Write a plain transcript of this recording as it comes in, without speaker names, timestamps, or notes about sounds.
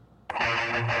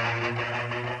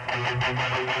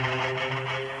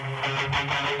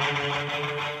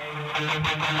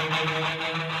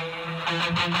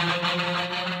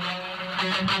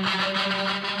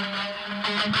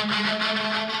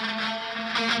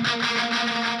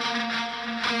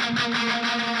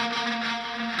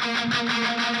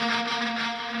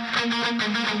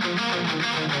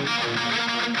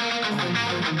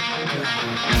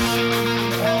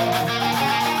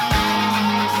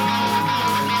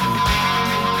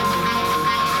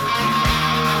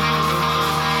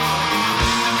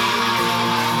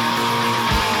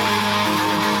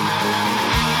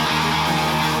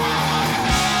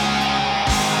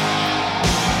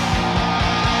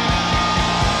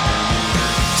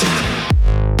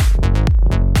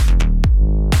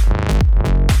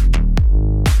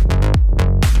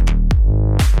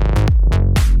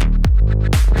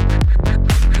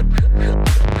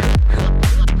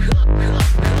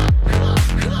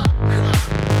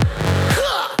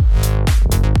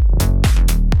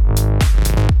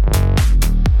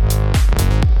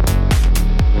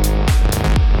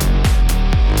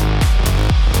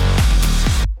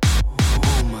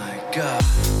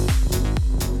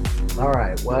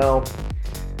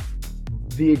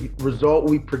The result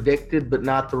we predicted, but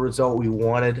not the result we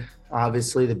wanted.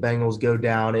 Obviously, the Bengals go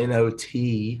down in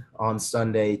OT on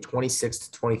Sunday,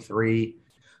 26-23,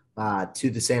 to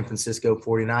the San Francisco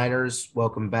 49ers.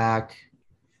 Welcome back.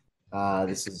 I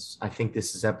think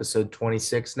this is episode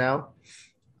 26 now.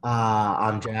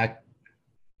 I'm Jack.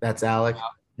 That's Alec.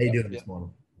 How you doing this morning?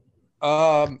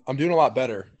 I'm doing a lot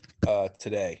better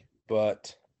today,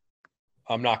 but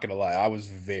I'm not gonna lie. I was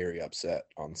very upset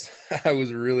I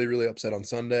was really, really upset on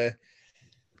Sunday,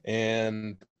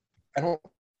 and I don't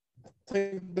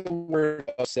think the word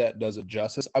upset does it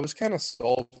justice. I was kind of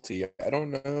salty. I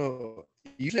don't know.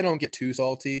 Usually I don't get too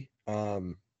salty,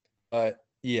 but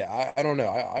yeah, I don't know.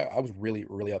 I was really,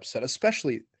 really upset.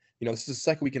 Especially, this is the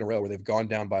second week in a row where they've gone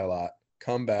down by a lot,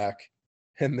 come back,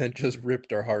 and then just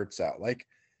ripped our hearts out. Like,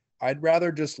 I'd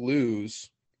rather just lose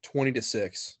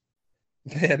 20-6.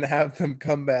 Then have them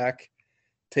come back,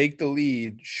 take the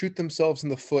lead, shoot themselves in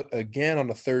the foot again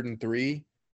on a 3rd and 3,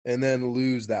 and then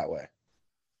lose that way.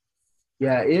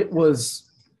 Yeah, it was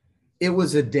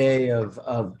a day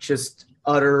of just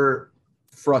utter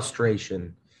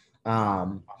frustration. I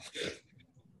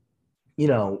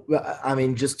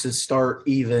mean, just to start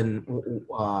even,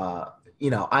 I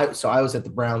was at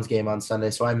the Browns game on Sunday,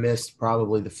 so I missed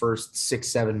probably the first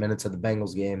 6-7 minutes of the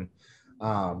Bengals game.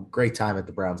 Great time at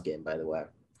the Browns game, by the way,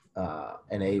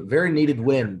 and a very needed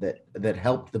win that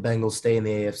helped the Bengals stay in the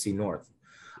AFC North.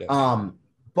 Yeah.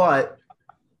 But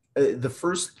the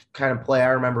first kind of play I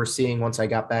remember seeing once I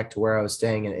got back to where I was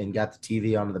staying and got the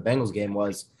TV onto the Bengals game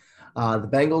was the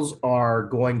Bengals are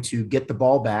going to get the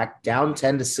ball back down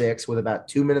 10-6 with about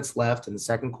 2 minutes left in the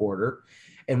second quarter.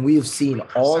 And we have seen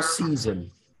all season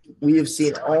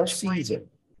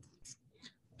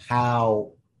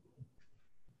how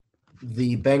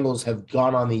the Bengals have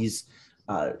gone on these,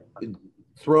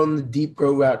 thrown the deep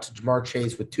go route to Ja'Marr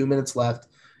Chase with 2 minutes left,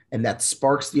 and that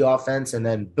sparks the offense, and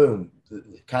then boom,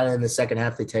 kind of in the second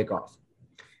half they take off.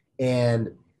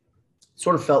 And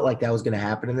sort of felt like that was going to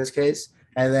happen in this case.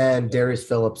 And then Darius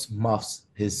Phillips muffs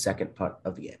his second punt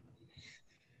of the game.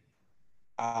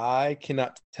 I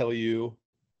cannot tell you.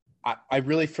 I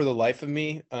really, for the life of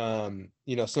me, some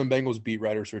Bengals beat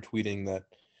writers were tweeting that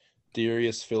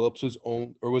Darius Phillips was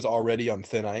already on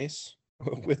thin ice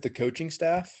with the coaching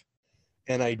staff,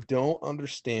 and I don't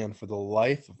understand for the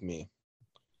life of me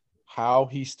how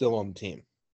he's still on the team.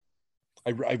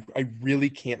 I really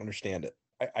can't understand it.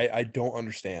 I don't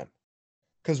understand,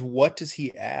 because what does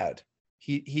he add?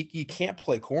 He can't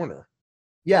play corner.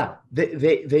 Yeah,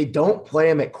 they don't play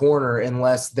him at corner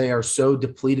unless they are so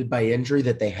depleted by injury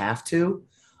that they have to.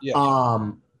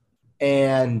 Yeah.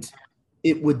 And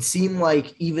it would seem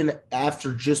like even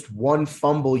after just one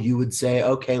fumble, you would say,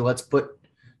 okay, let's put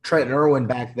Trenton Irwin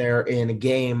back there in a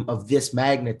game of this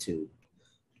magnitude.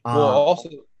 Well, also,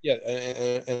 yeah,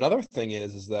 and another thing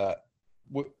is that,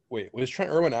 wait, was Trent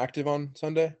Irwin active on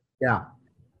Sunday? Yeah.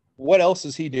 What else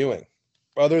is he doing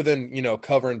other than,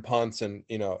 covering punts and,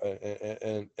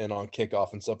 and on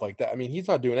kickoff and stuff like that? I mean, he's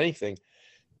not doing anything.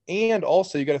 And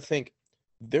also, you got to think,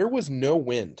 there was no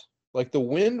wind. Like, the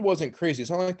wind wasn't crazy. It's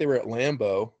not like they were at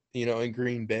Lambeau, in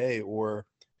Green Bay, or,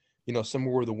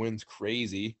 somewhere where the wind's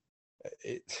crazy.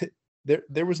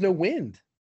 There was no wind.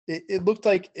 It looked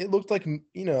like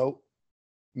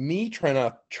me trying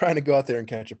to go out there and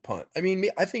catch a punt. I mean,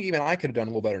 I think even I could have done a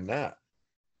little better than that.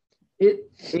 It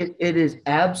is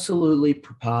absolutely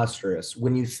preposterous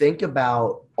when you think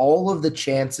about all of the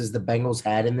chances the Bengals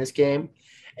had in this game.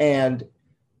 And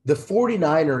The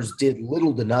 49ers did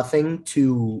little to nothing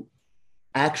to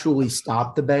actually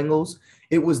stop the Bengals.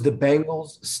 It was the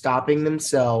Bengals stopping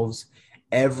themselves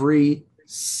every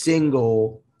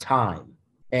single time.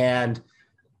 And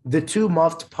the two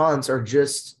muffed punts are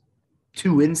just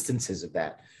two instances of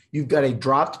that. You've got a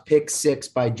dropped pick six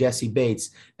by Jesse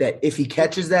Bates that if he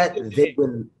catches that,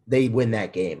 they win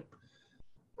that game.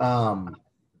 Um,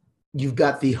 you've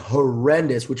got the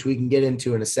horrendous, which we can get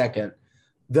into in a second,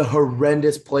 the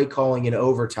horrendous play calling in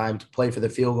overtime to play for the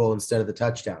field goal instead of the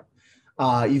touchdown.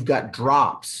 You've got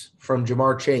drops from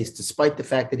Jamar Chase, despite the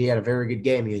fact that he had a very good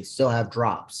game, you still have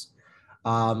drops.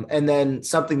 And then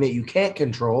something that you can't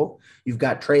control, you've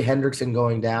got Trey Hendrickson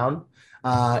going down,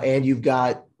 and you've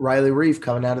got Riley Reef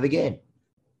coming out of the game.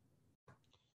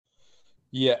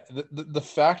 Yeah, the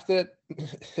fact that,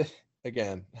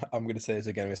 again, I'm going to say this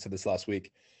again, I said this last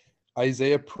week,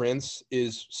 Isaiah Prince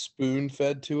is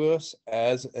spoon-fed to us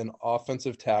as an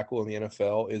offensive tackle in the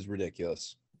NFL is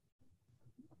ridiculous.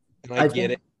 And I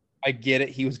get it. I get it.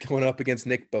 He was going up against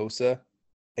Nick Bosa.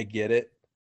 I get it.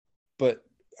 But,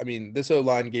 I mean, this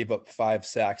O-line gave up 5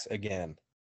 sacks again.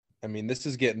 I mean, this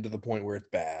is getting to the point where it's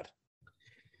bad.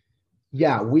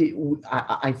 Yeah,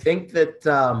 I think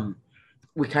that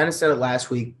we kind of said it last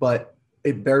week, but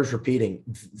it bears repeating.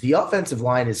 The offensive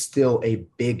line is still a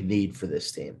big need for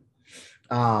this team.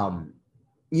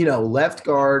 Left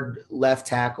guard, left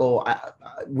tackle.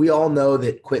 We all know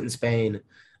that Quentin Spain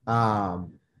and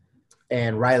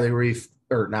Riley Reef,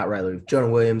 or not Riley Reef, Jonah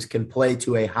Williams can play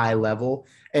to a high level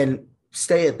and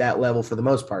stay at that level for the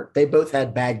most part. They both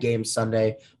had bad games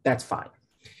Sunday. That's fine.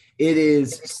 It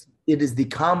is the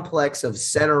complex of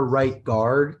center right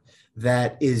guard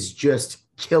that is just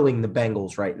killing the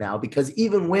Bengals right now, because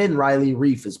even when Riley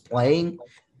Reef is playing,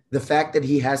 the fact that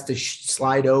he has to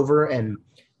slide over and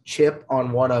chip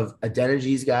on one of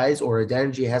Adeneji's guys, or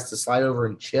Adeneji has to slide over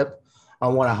and chip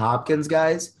on one of Hopkins'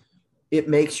 guys, it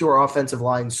makes your offensive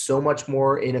line so much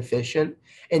more inefficient.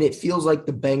 And it feels like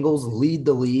the Bengals lead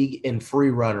the league in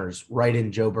free runners right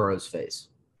in Joe Burrow's face.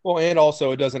 Well, and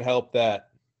also it doesn't help that,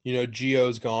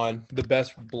 Gio's gone, the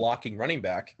best blocking running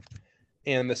back.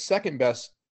 And the second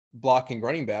best blocking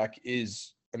running back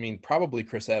is, probably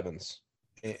Chris Evans.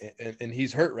 And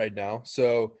he's hurt right now.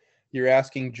 So you're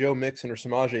asking Joe Mixon or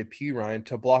Samaje Perine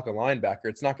to block a linebacker.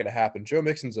 It's not going to happen. Joe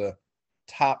Mixon's a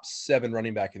top 7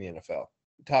 running back in the NFL.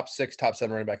 Top 6, top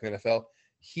 7 running back in the NFL.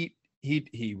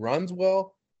 He runs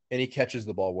well and he catches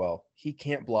the ball well. He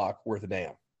can't block worth a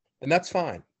damn. And that's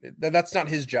fine. That's not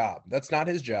his job. That's not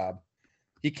his job.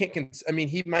 He can't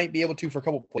he might be able to for a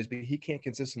couple plays, but he can't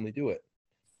consistently do it.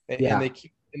 And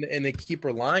they keep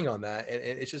relying on that, and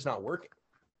it's just not working.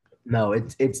 No,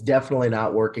 it's definitely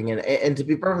not working. And to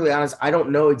be perfectly honest, I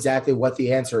don't know exactly what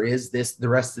the answer is the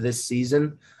rest of this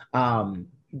season.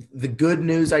 The good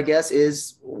news, I guess,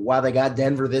 is while they got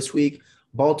Denver this week,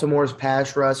 Baltimore's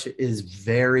pass rush is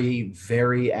very,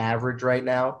 very average right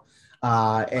now.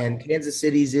 And Kansas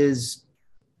City's is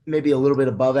maybe a little bit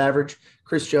above average.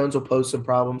 Chris Jones will pose some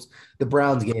problems. The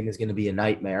Browns game is going to be a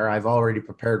nightmare. I've already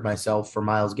prepared myself for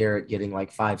Myles Garrett getting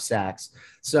like 5 sacks.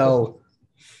 So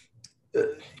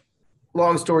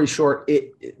long story short,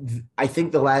 I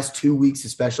think the last 2 weeks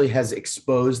especially has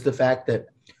exposed the fact that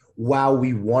while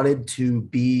we wanted to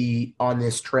be on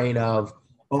this train of,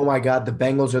 oh my God, the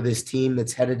Bengals are this team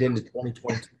that's headed into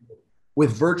 2022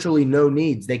 with virtually no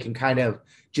needs. They can kind of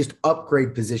just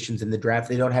upgrade positions in the draft.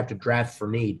 They don't have to draft for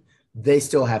need. They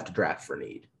still have to draft for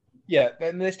need. Yeah,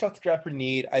 and they still have to draft for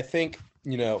need. I think,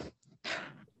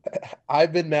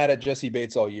 I've been mad at Jesse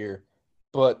Bates all year,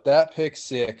 but that pick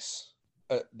 6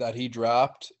 that he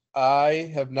dropped,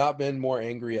 I have not been more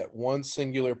angry at one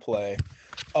singular play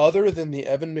other than the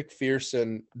Evan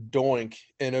McPherson doink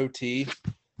in OT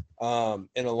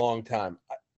in a long time.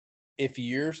 If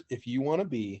you want to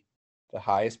be the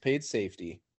highest paid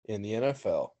safety in the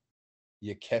NFL,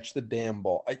 you catch the damn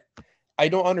ball. I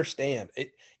don't understand.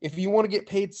 If you want to get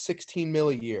paid $16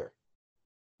 million a year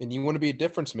and you want to be a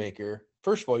difference maker,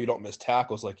 first of all, you don't miss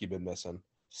tackles like you've been missing.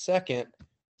 Second,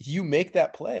 you make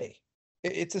that play.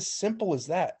 It's as simple as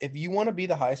that. If you want to be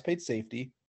the highest paid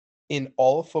safety in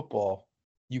all of football,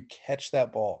 you catch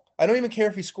that ball. I don't even care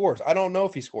if he scores. I don't know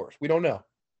if he scores. We don't know.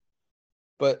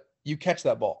 But you catch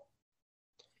that ball.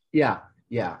 Yeah.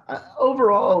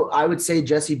 Overall, I would say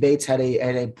Jesse Bates had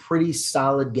a pretty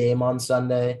solid game on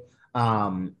Sunday.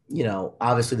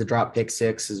 Obviously the drop pick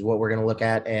 6 is what we're going to look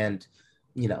at. And,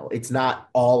 it's not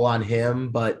all on him,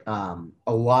 but a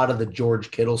lot of the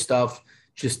George Kittle stuff,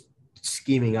 just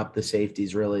scheming up the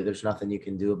safeties, really, there's nothing you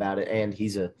can do about it. And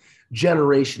he's a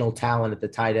generational talent at the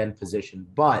tight end position.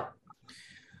 But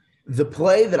The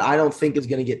play that I don't think is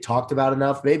going to get talked about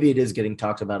enough, maybe it is getting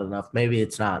talked about enough, maybe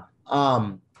it's not.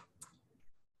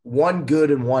 One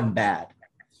good and one bad.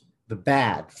 The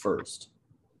bad first.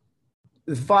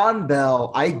 Von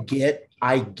Bell, I get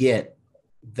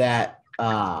that.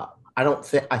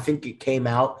 I think it came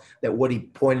out that what he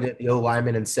pointed at the O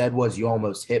lineman and said was, "You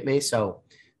almost hit me." So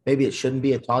maybe it shouldn't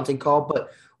be a taunting call.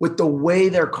 But with the way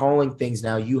they're calling things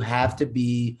now, you have to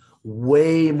be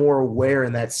way more aware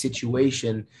in that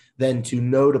situation than to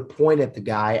know to point at the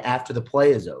guy after the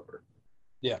play is over.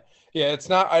 Yeah. Yeah, it's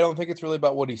not I don't think it's really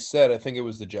about what he said. I think it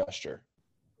was the gesture.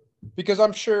 Because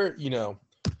I'm sure,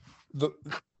 the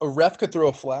a ref could throw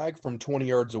a flag from 20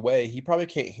 yards away. He probably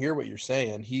can't hear what you're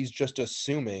saying. He's just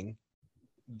assuming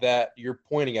that you're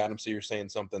pointing at him, so you're saying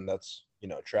something that's,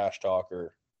 trash talk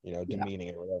or, Yeah.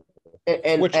 demeaning or whatever.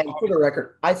 And for the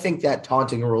record, I think that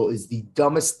taunting rule is the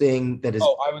dumbest thing that is.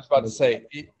 Oh, I was about to say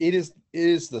it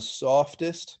is the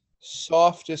softest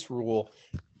rule.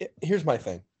 Here's my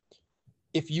thing.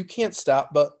 If you can't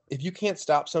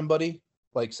stop somebody,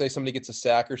 like say somebody gets a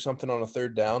sack or something on a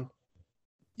third down,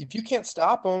 if you can't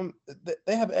stop them,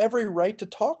 they have every right to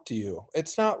talk to you.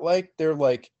 It's not like they're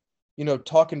like,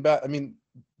 talking about. I mean,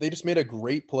 they just made a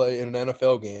great play in an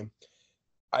NFL game.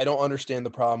 I don't understand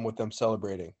the problem with them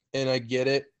celebrating, and I get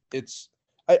it.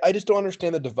 I just don't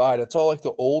understand the divide. It's all like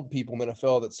the old people in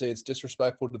NFL that say it's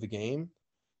disrespectful to the game,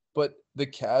 but the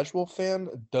casual fan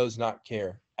does not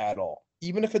care at all.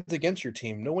 Even if it's against your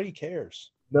team, nobody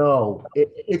cares. No,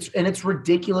 it's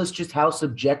ridiculous just how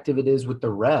subjective it is with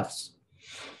the refs.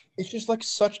 It's just like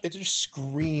it just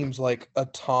screams like a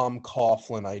Tom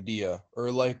Coughlin idea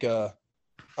or like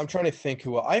I'm trying to think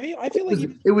who I feel like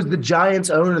It was the Giants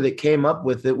owner that came up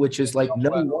with it, which is like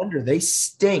no wonder they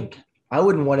stink. I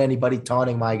wouldn't want anybody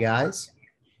taunting my guys.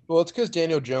 well, it's because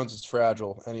Daniel Jones is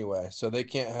fragile anyway, so they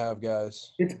can't have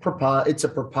guys. It's a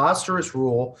preposterous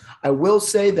rule. I will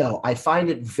say though, I find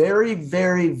it very,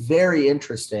 very, very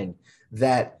interesting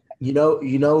that you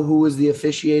know who was the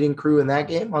officiating crew in that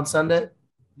game on Sunday?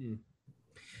 Hmm.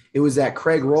 It was that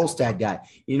Craig Rolstad guy.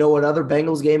 You know what other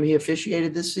Bengals game he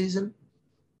officiated this season?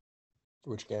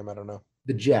 Which game? I don't know.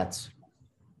 The Jets.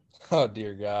 Oh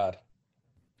dear God.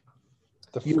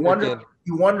 The You freaking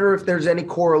wonder if there's any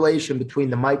correlation between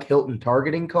the Mike Hilton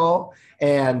targeting call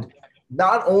and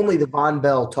not only the Von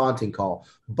Bell taunting call,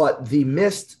 but the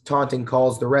missed taunting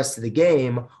calls the rest of the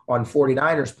game on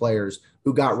 49ers players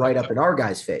who got right up in our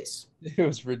guy's face. it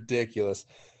was ridiculous.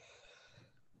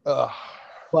 Ugh.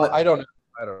 But I don't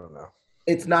know.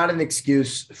 it's not an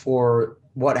excuse for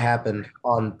what happened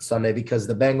on Sunday because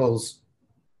the Bengals,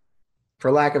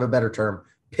 for lack of a better term,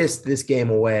 pissed this game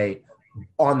away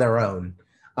on their own.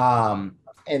 Now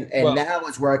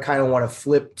is where I kind of want to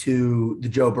flip to the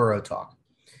Joe Burrow talk.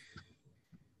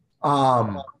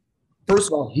 First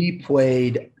of all, he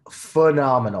played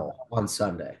phenomenal on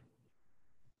Sunday.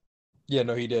 Yeah,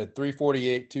 no, he did.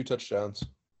 348, 2 touchdowns.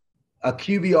 A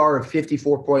QBR of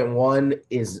 54.1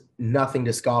 is nothing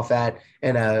to scoff at,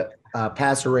 and a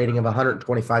passer rating of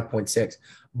 125.6.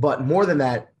 But more than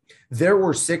that, there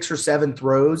were 6 or 7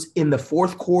 throws in the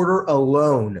fourth quarter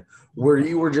alone where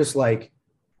you were just like,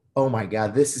 oh my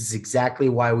God, this is exactly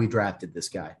why we drafted this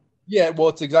guy. Yeah, well,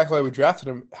 it's exactly why we drafted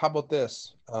him. How about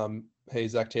this? Hey,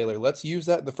 Zach Taylor, let's use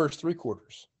that in the first 3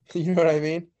 quarters. You know what I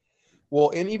mean?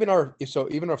 Well, and even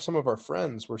if some of our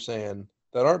friends were saying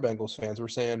that aren't Bengals fans were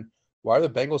saying, why are the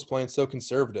Bengals playing so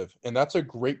conservative? And that's a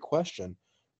great question.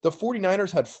 The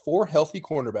 49ers had 4 healthy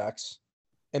cornerbacks,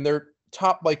 and their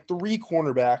top 3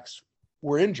 cornerbacks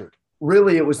were injured.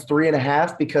 Really, it was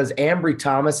 3.5 because Ambry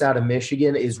Thomas out of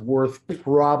Michigan is worth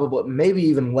probably maybe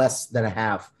even less than a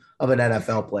half of an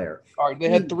NFL player. All right, they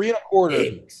had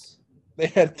 3.25. They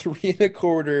had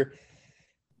 3.25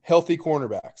 healthy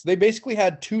cornerbacks. They basically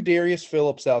had 2 Darius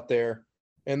Phillips out there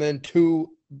and then 2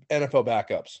 NFL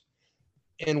backups.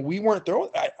 And we weren't throwing.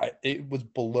 It was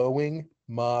blowing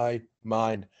my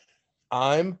mind.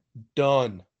 I'm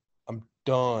done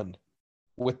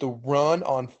with the run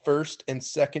on first and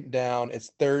second down.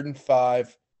 It's 3rd and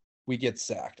 5. We get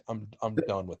sacked. I'm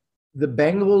done with it. The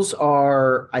Bengals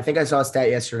are, I think I saw a stat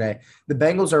yesterday. The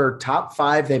Bengals are top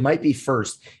 5. They might be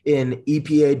first in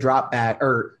EPA drop back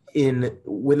or in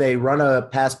when they run a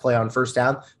pass play on first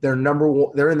down. They're number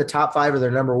 1. They're in the top 5 or they're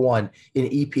number 1 in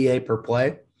EPA per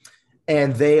play.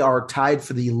 And they are tied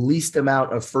for the least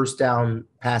amount of first down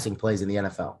passing plays in the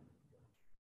NFL.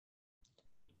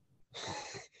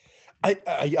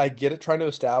 I get it trying to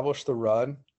establish the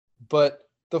run, but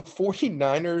the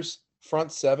 49ers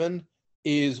front 7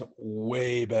 is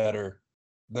way better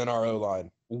than our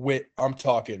O-line. I'm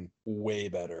talking way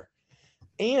better.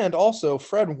 And also,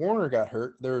 Fred Warner got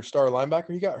hurt. Their star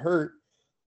linebacker, he got hurt.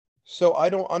 So I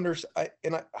don't understand.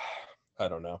 I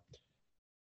don't know.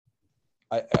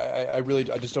 I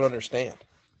just don't understand.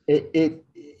 It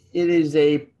is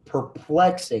a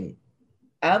perplexing,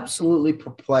 absolutely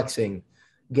perplexing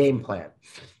game plan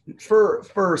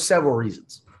for several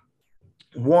reasons.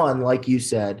 One, like you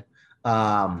said,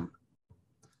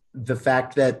 the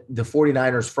fact that the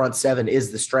 49ers front seven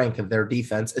is the strength of their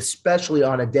defense, especially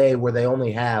on a day where they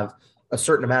only have a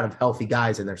certain amount of healthy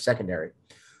guys in their secondary.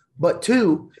 But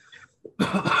two,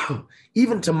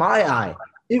 even to my eye,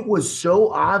 it was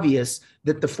so obvious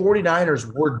that the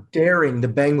 49ers were daring the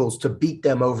Bengals to beat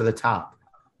them over the top.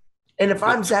 And if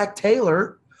I'm Zach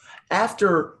Taylor,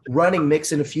 after running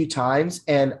Mixon a few times,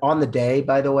 and on the day,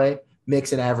 by the way,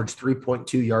 Mixon averaged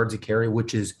 3.2 yards a carry,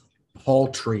 which is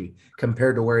paltry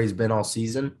compared to where he's been all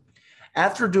season.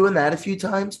 After doing that a few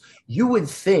times, you would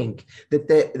think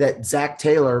that Zach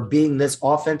Taylor, being this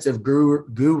offensive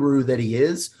guru that he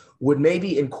is, would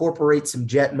maybe incorporate some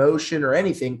jet motion or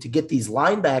anything to get these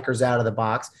linebackers out of the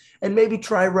box and maybe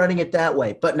try running it that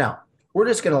way. But no, we're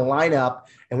just going to line up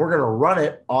and we're going to run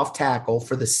it off tackle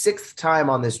for the 6th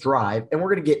time on this drive, and we're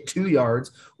going to get 2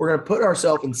 yards. We're going to put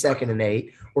ourselves in 2nd and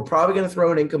 8. We're probably going to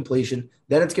throw an incompletion.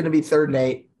 Then it's going to be 3rd and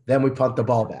 8. Then we punt the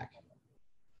ball back.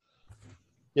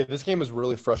 Yeah, this game was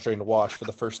really frustrating to watch for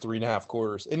the first 3.5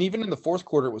 quarters. And even in the 4th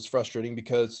quarter, it was frustrating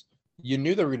because you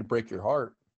knew they were going to break your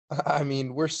heart. I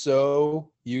mean, we're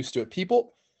so used to it.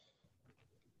 People,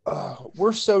 I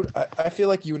feel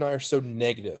like you and I are so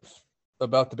negative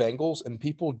about the Bengals, and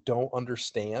people don't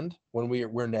understand when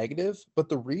we're negative. But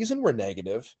the reason we're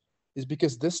negative is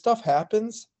because this stuff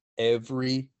happens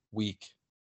every week.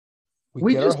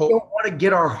 We just don't want to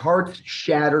get our hearts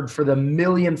shattered for the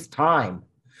millionth time.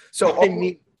 So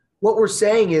what we're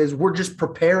saying is we're just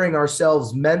preparing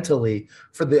ourselves mentally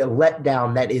for the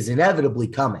letdown that is inevitably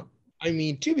coming. I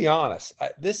mean, to be honest,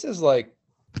 this is like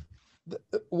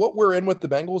what we're in with the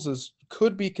Bengals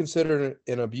could be considered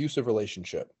an abusive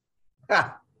relationship.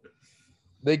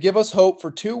 They give us hope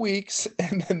for 2 weeks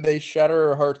and then they shatter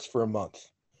our hearts for a month.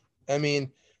 I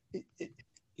mean,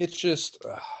 it's just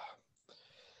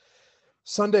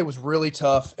Sunday was really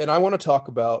tough, and I want to talk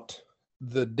about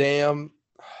the damn.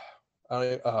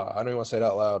 I don't even want to say it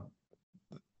out loud.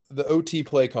 The OT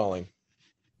play calling.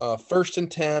 1st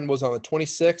and 10 was on the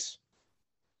 26th.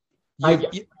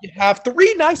 You have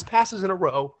 3 nice passes in a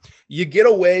row. You get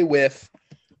away with,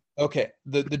 okay,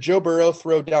 the Joe Burrow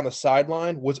throw down the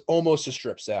sideline was almost a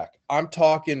strip sack. I'm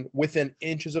talking within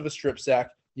inches of a strip sack.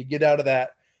 You get out of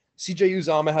that. CJ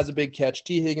Uzomah has a big catch.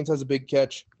 T. Higgins has a big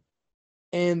catch.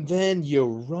 And then you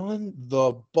run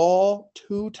the ball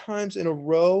 2 times in a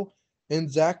row. And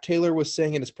Zach Taylor was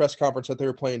saying in his press conference that they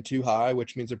were playing too high,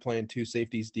 which means they're playing 2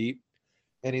 safeties deep.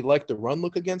 And he liked the run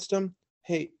look against him.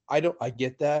 Hey, I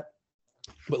get that.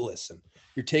 But listen,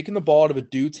 you're taking the ball out of a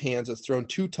dude's hands that's thrown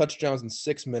 2 touchdowns in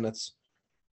 6 minutes,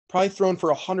 probably thrown for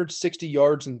 160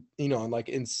 yards in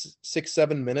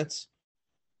 6-7 minutes.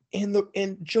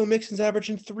 And Joe Mixon's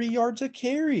averaging 3 yards a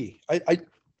carry. I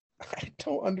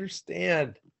don't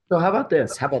understand. So how about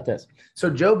this? So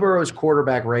Joe Burrow's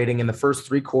quarterback rating in the first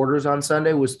 3 quarters on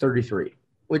Sunday was 33,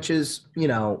 which is,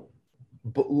 a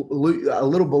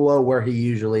little below where he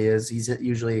usually is. He's in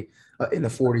the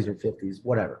 40s or 50s,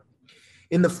 whatever.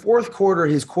 In the 4th quarter,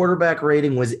 his quarterback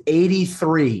rating was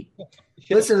 83.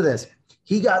 Listen to this.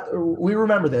 We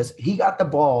remember this. He got the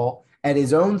ball at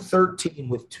his own 13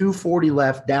 with 2:40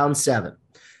 left, down 7.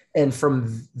 And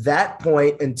from that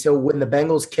point until when the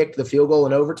Bengals kicked the field goal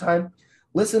in overtime,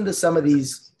 listen to some of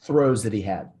these throws that he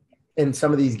had and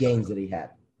some of these gains that he had.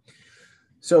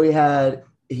 So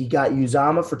he got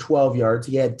Uzomah for 12 yards.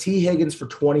 He had T. Higgins for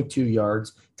 22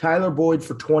 yards, Tyler Boyd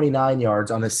for 29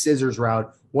 yards on a scissors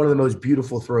route, one of the most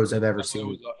beautiful throws I've ever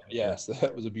seen. Yes,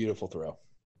 that was a beautiful throw.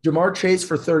 Jamar Chase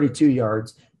for 32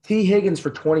 yards, T. Higgins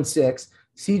for 26,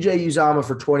 CJ Uzomah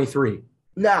for 23.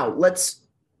 Now, let's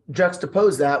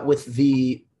juxtapose that with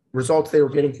the results they were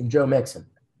getting from Joe Mixon.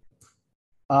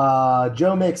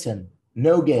 Joe Mixon,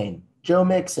 no gain. Joe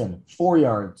Mixon, 4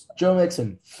 yards. Joe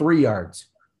Mixon, 3 yards.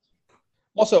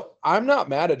 Also, I'm not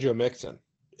mad at Joe Mixon.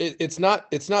 It's not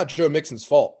Joe Mixon's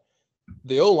fault.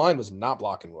 The O-line was not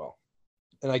blocking well.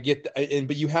 And I get that,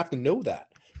 but you have to know that.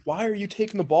 Why are you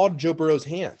taking the ball to Joe Burrow's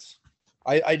hands?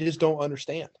 I just don't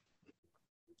understand.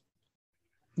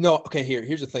 No, okay,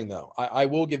 here's the thing, though. I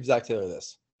will give Zach Taylor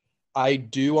this. I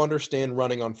do understand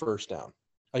running on 1st down.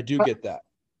 I do get that.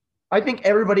 I think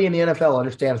everybody in the NFL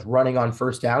understands running on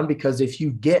 1st down because if you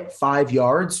get 5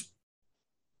 yards,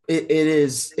 it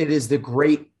is the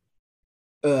great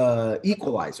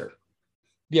equalizer.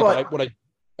 Yeah,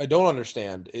 but I don't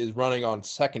understand is running on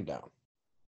second down.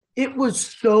 It was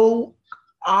so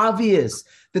obvious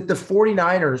that the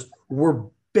 49ers were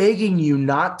begging you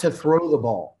not to throw the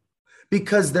ball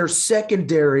because their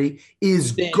secondary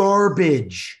is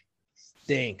garbage.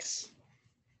 Stinks.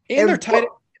 And they're tight.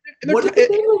 What did they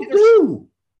do?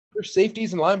 Their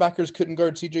safeties and linebackers couldn't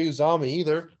guard CJ Uzomah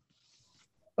either.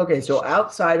 Okay, so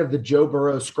outside of the Joe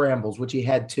Burrow scrambles, which he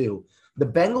had 2, the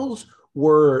Bengals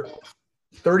were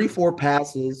 34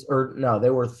 passes, or no, they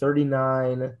were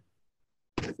 39,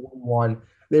 41.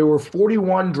 They were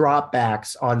 41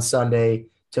 dropbacks on Sunday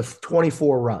to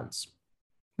 24 runs,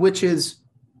 which is,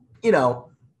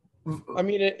 I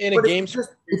mean, in a game.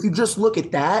 If you just look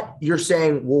at that, you're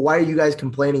saying, well, why are you guys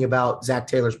complaining about Zach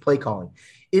Taylor's play calling?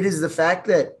 It is the fact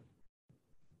that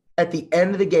at the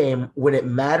end of the game, when it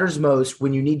matters most,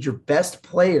 when you need your best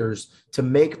players to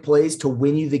make plays to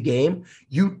win you the game,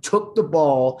 you took the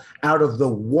ball out of the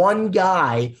one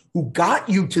guy who got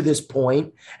you to this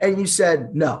point, and you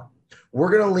said, no,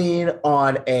 we're going to lean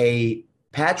on a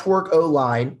patchwork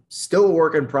O-line, still a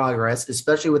work in progress,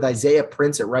 especially with Isaiah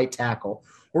Prince at right tackle.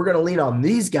 We're going to lean on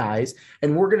these guys,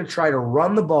 and we're going to try to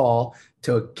run the ball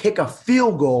to kick a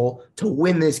field goal to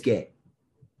win this game.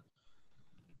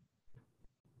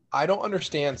 I don't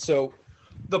understand. So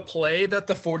the play that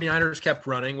the 49ers kept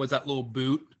running was that little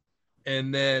boot,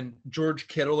 and then George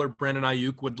Kittle or Brandon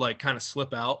Ayuk would kind of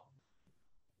slip out.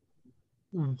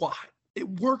 Why? It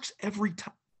works every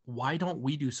time. Why don't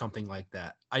we do something like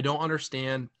that? I don't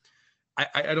understand.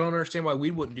 I don't understand why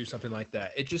we wouldn't do something like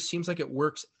that. It just seems like it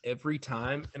works every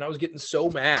time. And I was getting so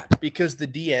mad because the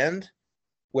D end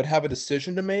would have a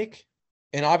decision to make.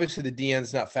 And obviously the D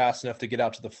end's not fast enough to get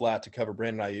out to the flat to cover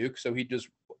Brandon Ayuk. So he just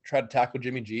tried to tackle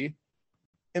Jimmy G.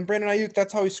 And Brandon Ayuk,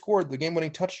 that's how he scored the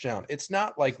game-winning touchdown. It's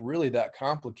not really that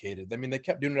complicated. I mean, they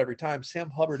kept doing it every time.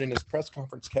 Sam Hubbard in his press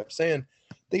conference kept saying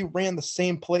they ran the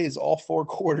same plays all 4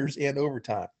 quarters and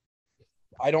overtime.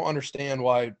 I don't understand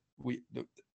why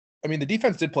the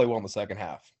defense did play well in the second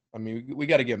half. I mean, we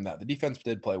got to give them that. The defense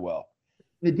did play well.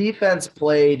 The defense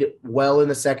played well in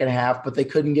the second half, but they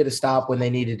couldn't get a stop when they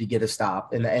needed to get a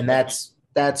stop. And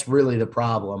that's really the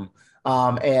problem.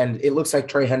 And it looks like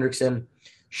Trey Hendrickson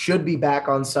should be back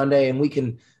on Sunday, and we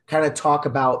can kind of talk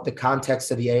about the context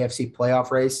of the AFC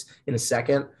playoff race in a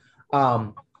second.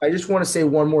 I just want to say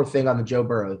one more thing on the Joe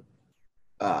Burrow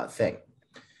thing.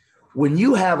 When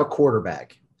you have a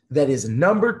quarterback that is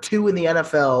number 2 in the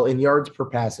NFL in yards per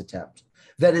pass attempt,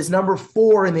 that is number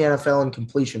 4 in the NFL in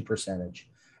completion percentage,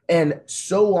 and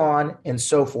so on and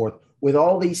so forth, with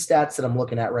all these stats that I'm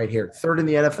looking at right here, 3rd in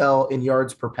the NFL in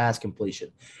yards per pass completion,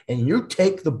 and you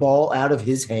take the ball out of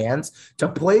his hands to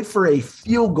play for a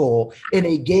field goal in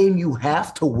a game you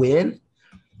have to win,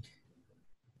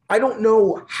 I don't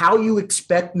know how you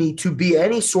expect me to be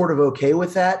any sort of okay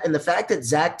with that. And the fact that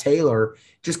Zach Taylor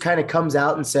just kind of comes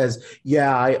out and says,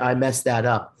 yeah, I messed that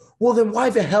up. Well, then why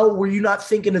the hell were you not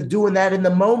thinking of doing that in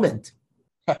the moment?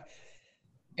 And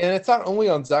it's not only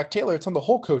on Zach Taylor, it's on the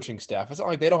whole coaching staff. It's not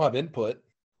like they don't have input.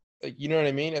 You know what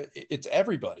I mean? It's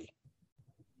everybody.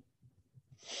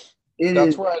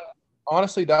 That's where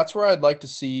I'd like to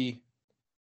see,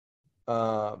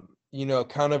 kind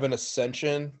of an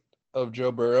ascension of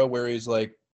Joe Burrow where he's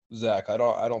like, Zach, I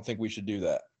don't think we should do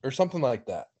that, or something like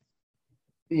that.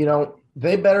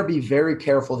 They better be very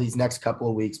careful these next couple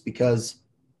of weeks, because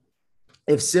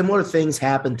if similar things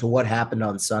happen to what happened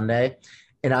on Sunday,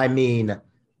 and I mean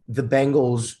the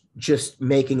Bengals just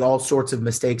making all sorts of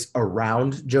mistakes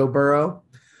around Joe Burrow,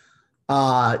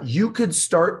 you could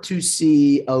start to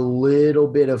see a little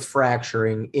bit of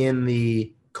fracturing in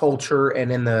the culture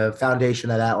and in the foundation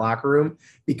of that locker room,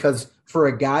 because for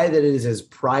a guy that is as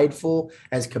prideful,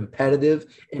 as competitive,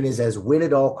 and is as win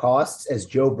at all costs as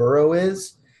Joe Burrow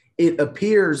is, it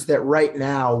appears that right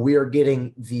now we are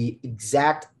getting the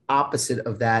exact opposite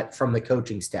of that from the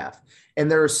coaching staff. And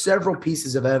there are several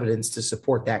pieces of evidence to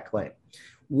support that claim.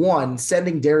 One,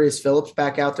 sending Darius Phillips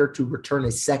back out there to return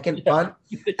a second punt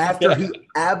after he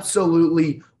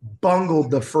absolutely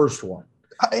bungled the first one.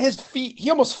 His feet, he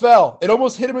almost fell. It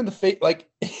almost hit him in the face.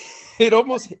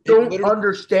 Don't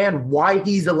understand why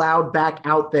he's allowed back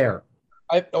out there.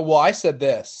 I said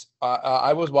this.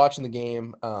 I was watching the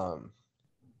game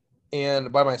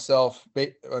and by myself.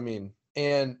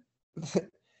 And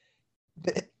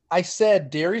I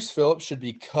said Darius Phillips should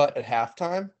be cut at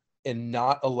halftime and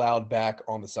not allowed back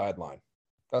on the sideline.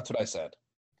 That's what I said.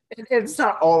 It's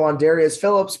not all on Darius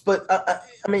Phillips, but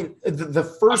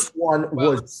the first one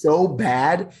was so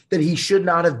bad that he should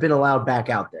not have been allowed back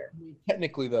out there.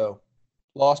 Technically, though,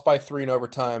 lost by 3 in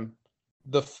overtime.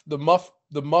 The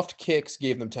muffed kicks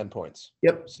gave them 10 points.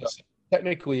 Yep. So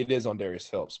technically it is on Darius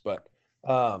Phillips, but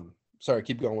sorry,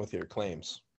 keep going with your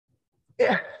claims.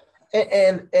 Yeah,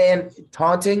 and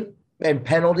taunting and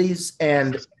penalties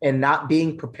and not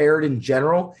being prepared in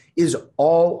general is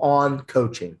all on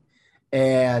coaching.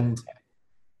 And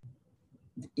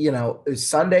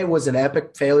Sunday was an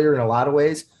epic failure in a lot of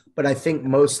ways, but I think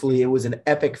mostly it was an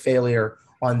epic failure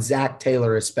on Zach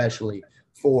Taylor, especially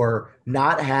for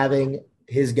not having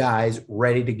his guys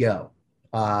ready to go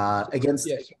against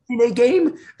a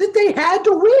game that they had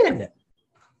to win.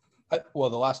 The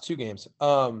last two games.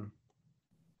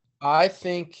 I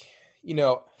think,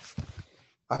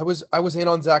 I was in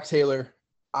on Zach Taylor.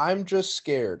 I'm just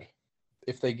scared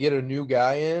if they get a new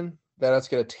guy in, that it's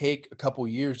going to take a couple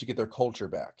years to get their culture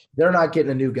back. They're not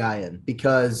getting a new guy in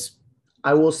because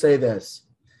I will say this.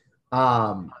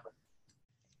 I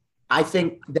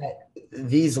think that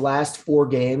these last 4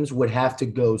 games would have to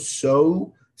go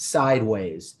so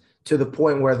sideways to the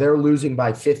point where they're losing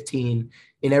by 15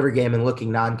 in every game and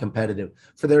looking non-competitive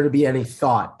for there to be any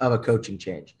thought of a coaching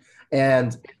change.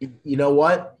 And you know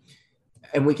what?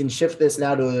 And we can shift this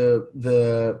now to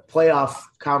the playoff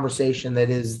conversation that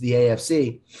is the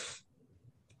AFC.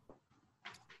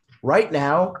 Right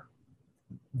now,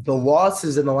 the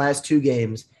losses in the last 2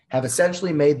 games have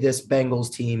essentially made this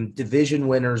Bengals team division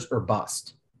winners or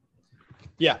bust.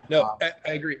 Yeah, no,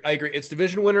 I agree. It's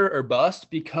division winner or bust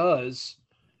because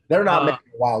they're not making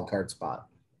a wild card spot.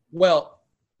 Well,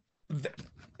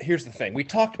 here's the thing. We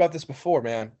talked about this before,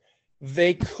 man.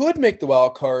 They could make the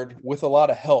wild card with a lot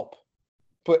of help,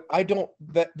 but I don't.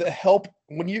 The help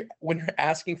when you're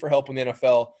asking for help in the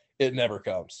NFL, it never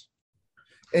comes.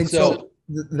 And so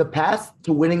the path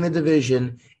to winning the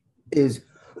division is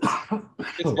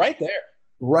it's right there,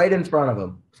 right in front of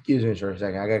them. Excuse me for a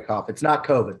second. I got a cough. It's not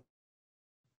COVID.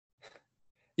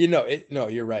 No,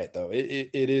 you're right though. It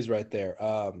is right there.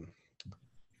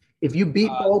 If you beat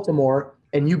Baltimore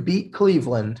and you beat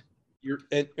Cleveland, okay. Here's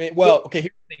the thing.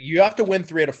 You have to win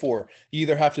 3 out of 4. You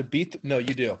either have to beat. No,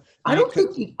 you do. I don't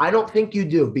think you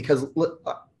do because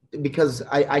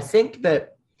I think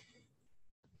that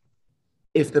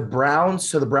if the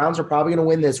Browns are probably going to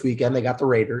win this weekend. They got the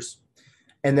Raiders,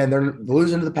 and then they're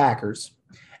losing to the Packers,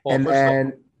 and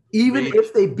then. Even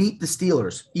if they beat the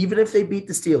Steelers,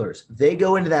 they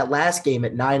go into that last game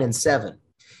at 9-7.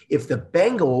 If the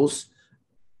Bengals,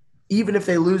 even if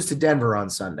they lose to Denver on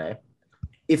Sunday,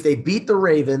 if they beat the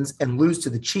Ravens and lose to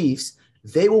the Chiefs,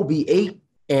 they will be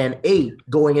 8-8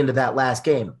 going into that last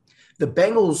game. The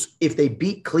Bengals, if they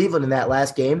beat Cleveland in that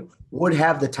last game, would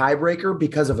have the tiebreaker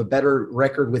because of a better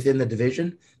record within the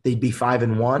division. They'd be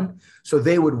 5-1, so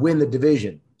they would win the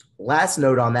division. Last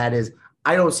note on that is,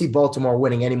 I don't see Baltimore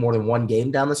winning any more than 1 game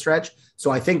down the stretch.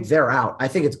 So I think they're out. I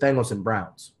think it's Bengals and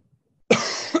Browns.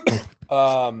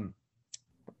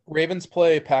 Ravens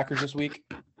play Packers this week.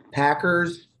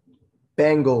 Packers,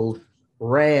 Bengals,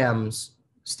 Rams,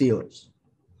 Steelers.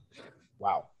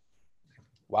 Wow.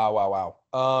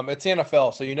 It's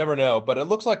NFL, so you never know. But it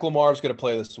looks like Lamar's going to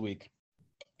play this week.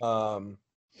 I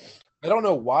don't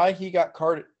know why he got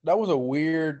carded. That was a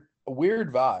weird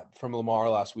vibe from Lamar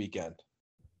last weekend.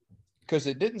 Because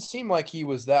it didn't seem like he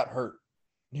was that hurt.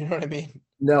 You know what I mean?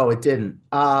 No, it didn't.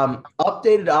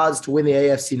 Updated odds to win the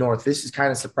AFC North. This is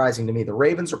kind of surprising to me. The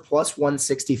Ravens are plus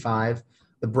 165.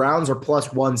 The Browns are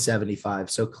plus 175.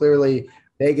 So clearly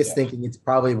Vegas thinking it's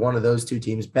probably one of those 2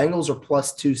 teams. Bengals are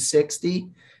plus 260.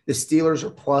 The Steelers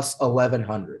are plus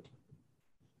 1,100.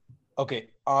 Okay,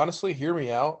 honestly, hear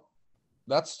me out.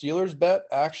 That Steelers bet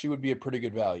actually would be a pretty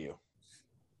good value.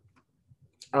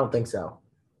 I don't think so.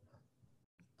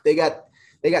 They got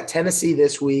Tennessee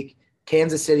this week,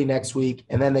 Kansas City next week,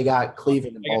 and then they got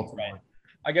Cleveland and Baltimore. Right.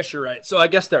 I guess you're right. So I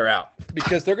guess they're out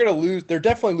because they're going to lose. They're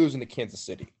definitely losing to Kansas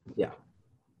City. Yeah.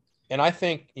 And I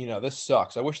think, this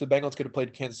sucks. I wish the Bengals could have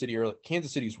played Kansas City early.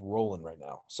 Kansas City's rolling right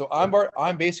now. So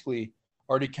I'm basically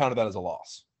already counted that as a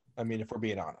loss. I mean, if we're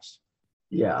being honest.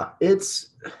 Yeah,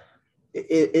 it's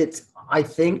I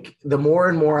think the more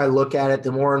and more I look at it,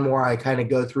 the more and more I kind of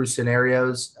go through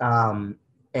scenarios.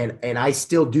 And I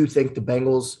still do think the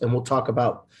Bengals, and we'll talk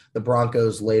about the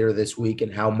Broncos later this week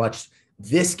and how much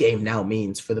this game now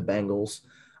means for the Bengals.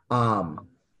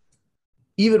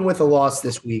 Even with a loss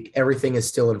this week, everything is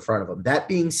still in front of them. That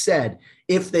being said,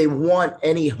 if they want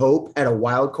any hope at a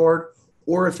wild card,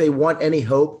 or if they want any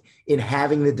hope in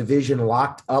having the division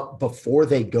locked up before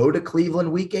they go to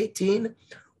Cleveland week 18,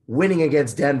 winning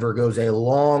against Denver goes a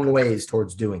long ways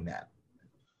towards doing that.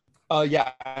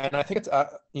 Yeah, and I think it's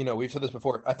we've said this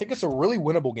before. I think it's a really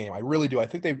winnable game. I really do. I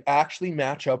think they actually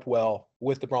match up well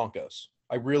with the Broncos.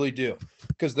 I really do,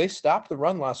 because they stopped the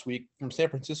run last week from San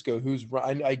Francisco.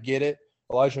 I get it.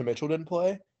 Elijah Mitchell didn't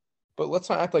play, but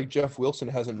let's not act like Jeff Wilson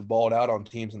hasn't balled out on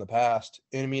teams in the past.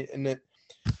 And I mean, and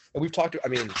we've talked. I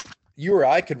mean, you or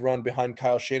I could run behind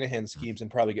Kyle Shanahan's schemes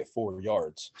and probably get 4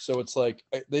 yards. So it's like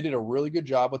they did a really good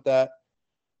job with that.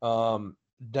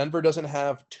 Denver doesn't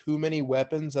have too many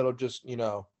weapons that'll just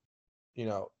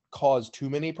cause too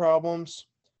many problems.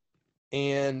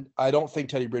 And I don't think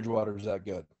Teddy Bridgewater is that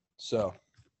good. So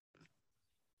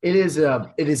it is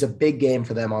a big game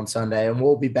for them on Sunday, and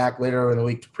we'll be back later in the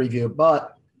week to preview it.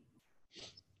 But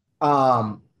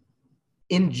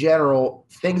in general,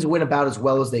 things went about as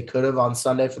well as they could have on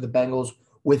Sunday for the Bengals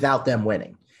without them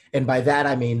winning. And by that,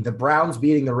 I mean the Browns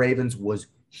beating the Ravens was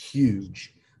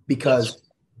huge because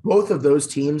both of those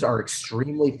teams are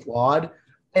extremely flawed.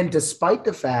 And despite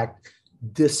the fact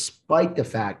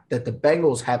that the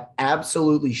Bengals have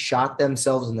absolutely shot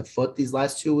themselves in the foot these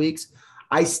last 2 weeks,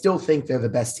 I still think they're the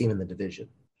best team in the division.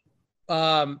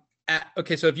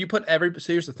 Okay, so if you put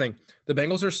so here's the thing. The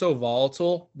Bengals are so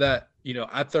volatile that,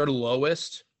 at their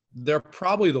lowest, they're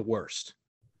probably the worst.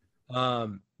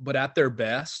 But at their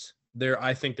best,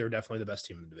 I think they're definitely the best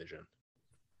team in the division.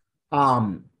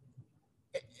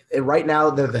 Right now,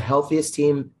 they're the healthiest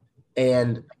team,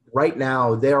 and right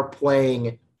now they're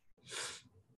playing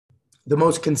the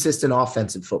most consistent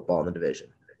offensive football in the division.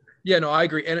 Yeah, no, I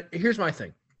agree. And here's my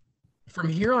thing. From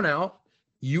here on out,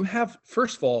 you have,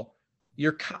 first of all,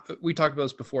 we talked about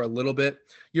this before a little bit.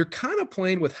 You're kind of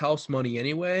playing with house money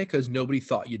anyway because nobody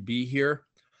thought you'd be here.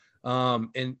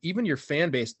 And even your fan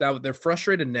base, they're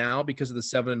frustrated now because of the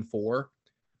 7-4.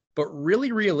 But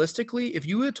really, realistically, if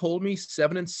you had told me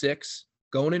 7-6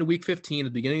 going into week 15 at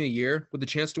the beginning of the year with the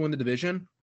chance to win the division,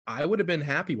 I would have been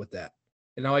happy with that.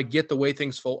 And now I get the way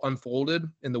things unfolded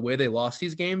and the way they lost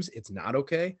these games. It's not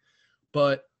okay.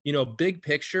 But, big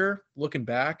picture, looking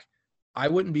back, I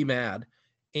wouldn't be mad.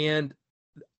 And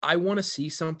I want to see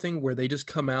something where they just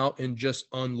come out and just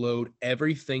unload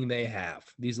everything they have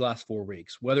these last 4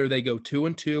 weeks, whether they go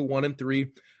 2-2,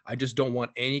 1-3. I just don't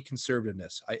want any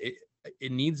conservativeness.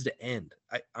 It needs to end.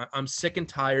 I'm sick and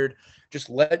tired. Just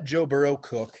let Joe Burrow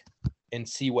cook and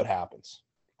see what happens.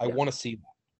 I want to see that.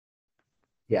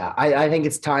 Yeah, I think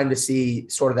it's time to see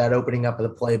sort of that opening up of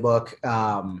the playbook.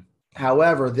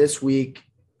 However, this week,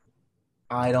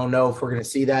 I don't know if we're going to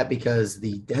see that because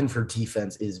the Denver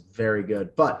defense is very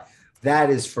good. But that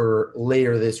is for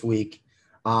later this week.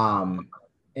 And,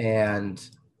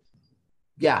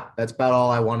 yeah, that's about all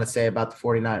I want to say about the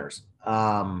 49ers.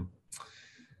 A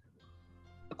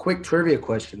quick trivia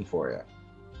question for you.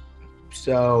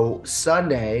 So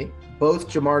Sunday, both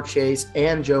Jamar Chase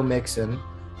and Joe Mixon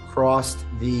crossed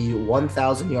the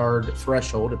 1,000-yard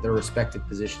threshold at their respective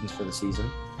positions for the season.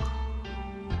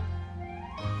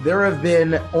 There have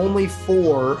been only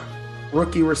 4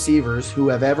 rookie receivers who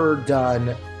have ever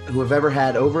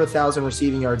had over 1,000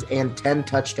 receiving yards and 10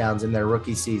 touchdowns in their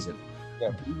rookie season.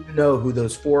 Yeah. Do you know who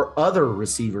those 4 other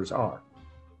receivers are?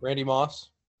 Randy Moss.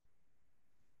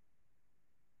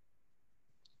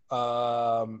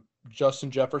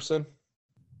 Justin Jefferson.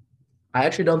 I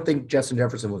actually don't think Justin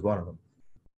Jefferson was one of them.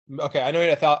 Okay, I know he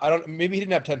had maybe he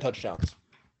didn't have 10 touchdowns.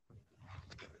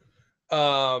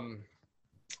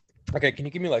 Okay, can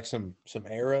you give me like some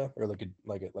era or like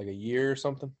a year or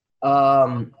something?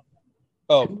 What?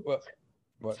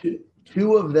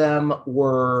 2 of them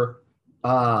were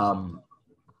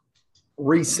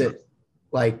recent.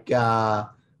 Like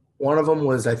one of them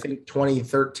was I think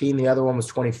 2013, the other one was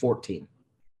 2014.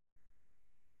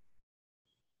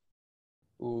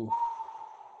 Ooh.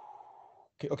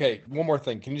 Okay, one more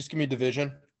thing. Can you just give me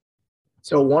division?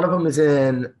 So one of them is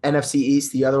in NFC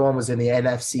East. The other one was in the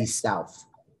NFC South.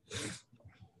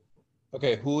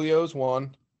 Okay, Julio's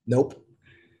one. Nope.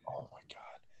 Oh, my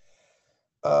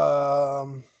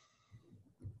God.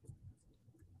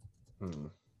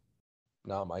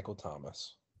 Not Michael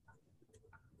Thomas.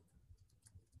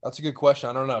 That's a good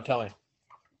question. I don't know. Tell me.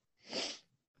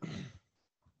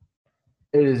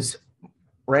 It is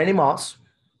Randy Moss.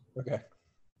 Okay.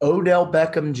 Odell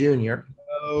Beckham Jr.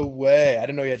 No way. I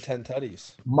didn't know he had 10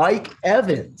 tutties. Mike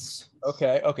Evans.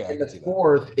 Okay. And the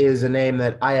 4th is a name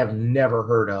that I have never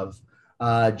heard of.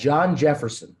 John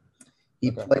Jefferson. He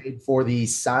played for the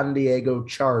San Diego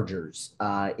Chargers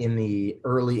in the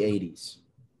early 80s.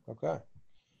 Okay.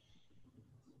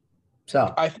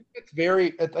 So I think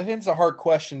it's a hard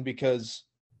question because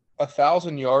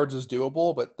 1,000 yards is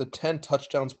doable, but the 10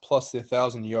 touchdowns plus the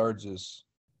 1,000 yards is,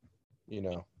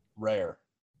 rare.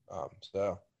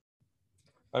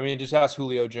 Just ask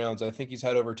Julio Jones. I think he's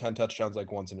had over 10 touchdowns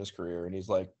like once in his career, and he's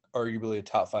like arguably a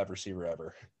top 5 receiver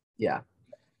ever. Yeah.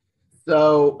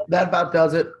 So that about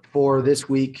does it for this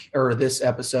week or this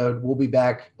episode. We'll be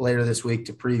back later this week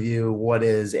to preview what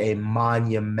is a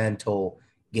monumental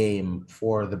game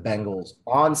for the Bengals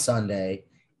on Sunday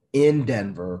in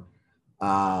Denver.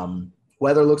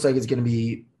 Weather looks like it's going to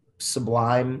be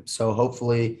sublime. So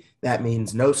hopefully that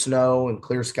means no snow and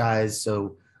clear skies.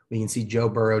 So we can see Joe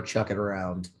Burrow chuck it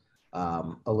around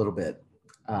a little bit.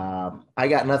 I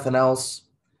got nothing else.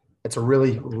 It's a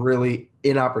really, really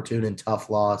inopportune and tough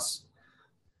loss.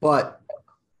 But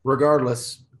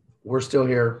regardless, we're still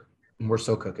here and we're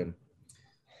still cooking.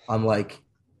 Unlike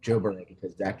Joe Burrow,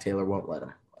 because Zach Taylor won't let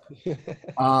him.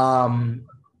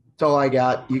 That's all I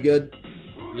got. You good?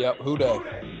 Yep. Who day?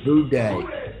 Who day?